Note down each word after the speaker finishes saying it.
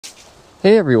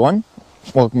Hey everyone,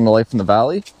 welcome to Life in the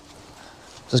Valley.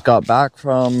 Just got back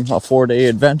from a 4-day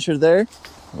adventure there.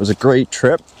 It was a great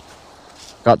trip.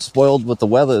 Got spoiled with the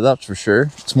weather, that's for sure.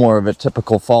 It's more of a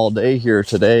typical fall day here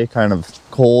today, kind of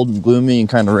cold and gloomy and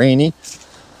kind of rainy.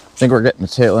 I think we're getting the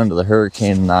tail end of the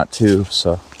hurricane and that too,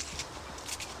 so.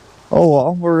 Oh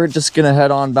well, we're just gonna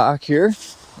head on back here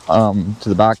to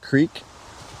the back creek.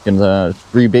 Gonna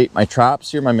rebait my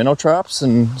traps here, my minnow traps,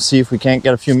 and see if we can't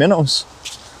get a few minnows.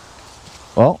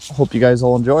 Well, hope you guys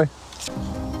all enjoy.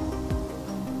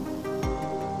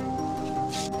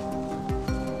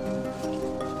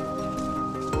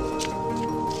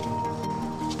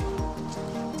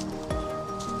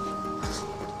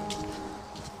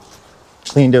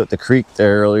 Cleaned out the creek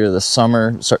there earlier this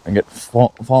summer. It's starting to get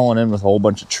fallen in with a whole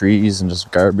bunch of trees and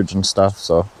just garbage and stuff,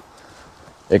 so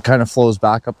it kind of flows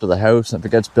back up to the house, and if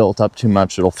it gets built up too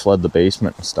much, it'll flood the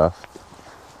basement and stuff.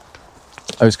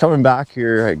 I was coming back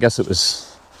here, I guess it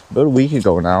was about a week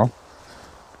ago now.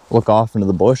 Look off into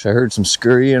the bush, I heard some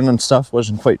scurrying and stuff,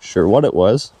 wasn't quite sure what it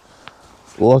was.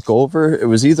 Look over, it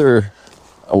was either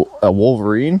a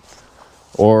wolverine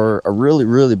or a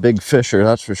really big fisher,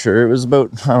 that's for sure. It was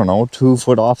about, I don't know, 2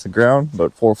 foot off the ground,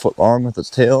 about 4 foot long with its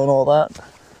tail and all that.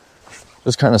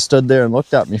 Just kind of stood there and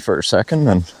looked at me for a second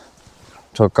and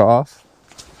took off.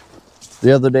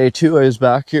 The other day too, I was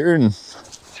back here and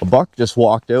a buck just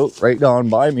walked out right on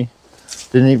by me.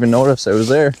 Didn't even notice I was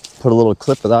there. Put a little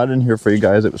clip of that in here for you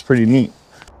guys. It was pretty neat.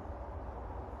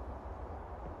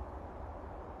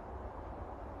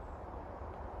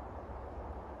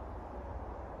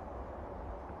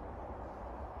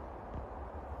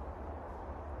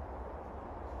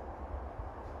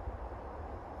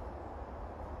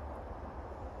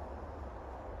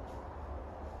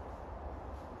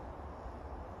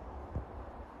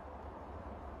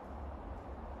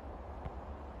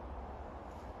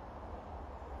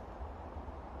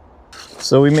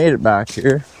 So we made it back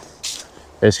here.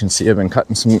 You guys can see I've been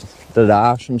cutting the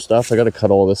dash and stuff. I got to cut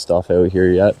all this stuff out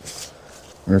here yet.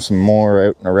 There's some more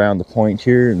out and around the point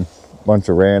here and a bunch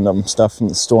of random stuff from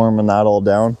the storm and that all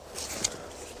down.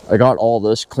 I got all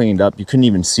this cleaned up. You couldn't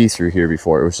even see through here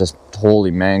before. It was just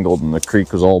totally mangled and the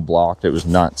creek was all blocked. It was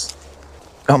nuts.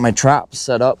 Got my traps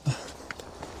set up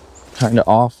kind of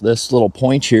off this little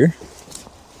point here.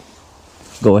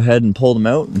 Go ahead and pull them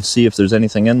out and see if there's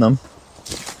anything in them.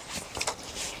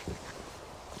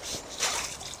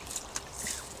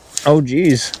 Oh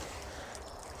geez,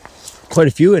 quite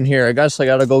a few in here. I guess I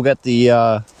gotta go get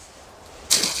the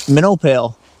minnow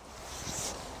pail.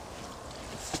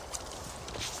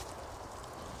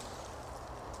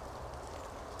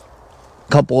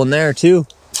 Couple in there too.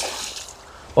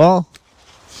 Well,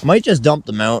 I might just dump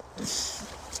them out.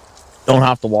 Don't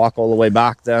have to walk all the way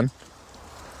back then.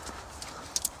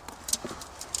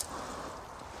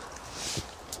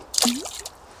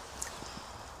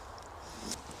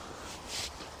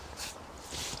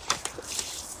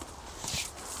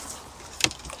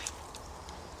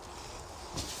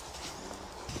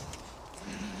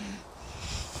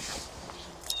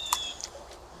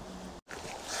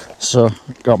 So,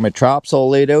 got my traps all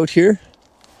laid out here.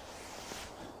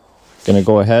 Gonna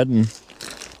go ahead and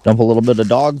dump a little bit of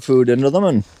dog food into them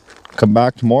and come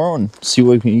back tomorrow and see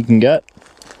what you can get.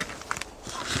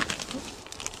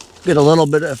 Get a little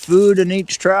bit of food in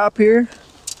each trap here.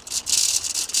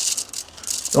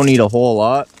 Don't need a whole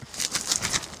lot.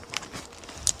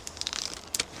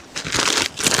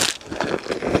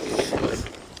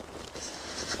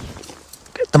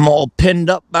 Get them all pinned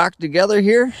up back together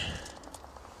here.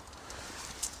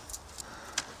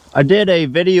 I did a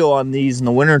video on these in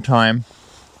the wintertime.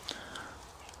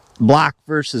 Black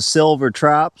versus silver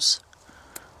traps.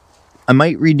 I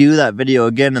might redo that video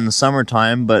again in the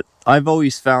summertime, but I've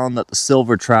always found that the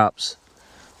silver traps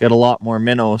get a lot more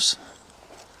minnows.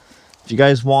 If you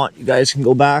guys want, you guys can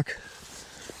go back,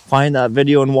 find that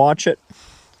video and watch it.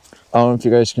 I don't know if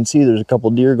you guys can see, there's a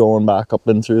couple deer going back up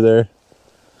in through there.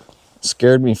 It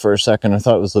scared me for a second, I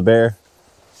thought it was the bear.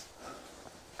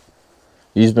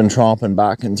 He's been tromping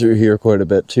back in through here quite a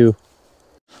bit too.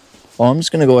 Well, I'm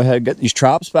just gonna go ahead and get these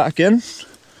traps back in.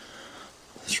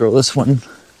 Throw this one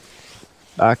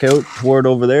back out toward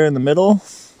over there in the middle.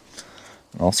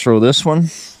 I'll throw this one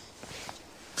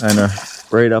kind of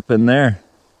right up in there.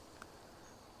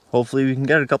 Hopefully we can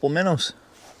get a couple minnows.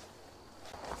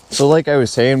 So like I was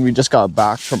saying, we just got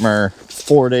back from our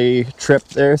 4-day trip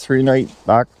there, 3 nights,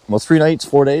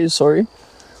 4 days, sorry.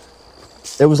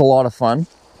 It was a lot of fun.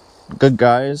 Good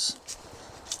guys.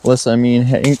 Alyssa,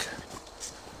 Hank.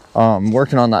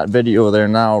 Working on that video there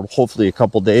now. Hopefully a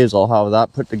couple days I'll have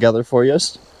that put together for you.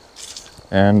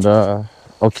 And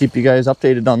I'll keep you guys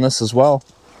updated on this as well.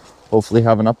 hopefully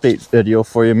have an update video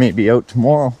for you, maybe out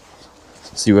tomorrow.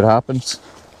 See what happens.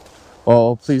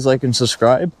 Well, please like and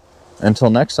subscribe. Until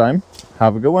next time,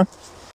 have a good one.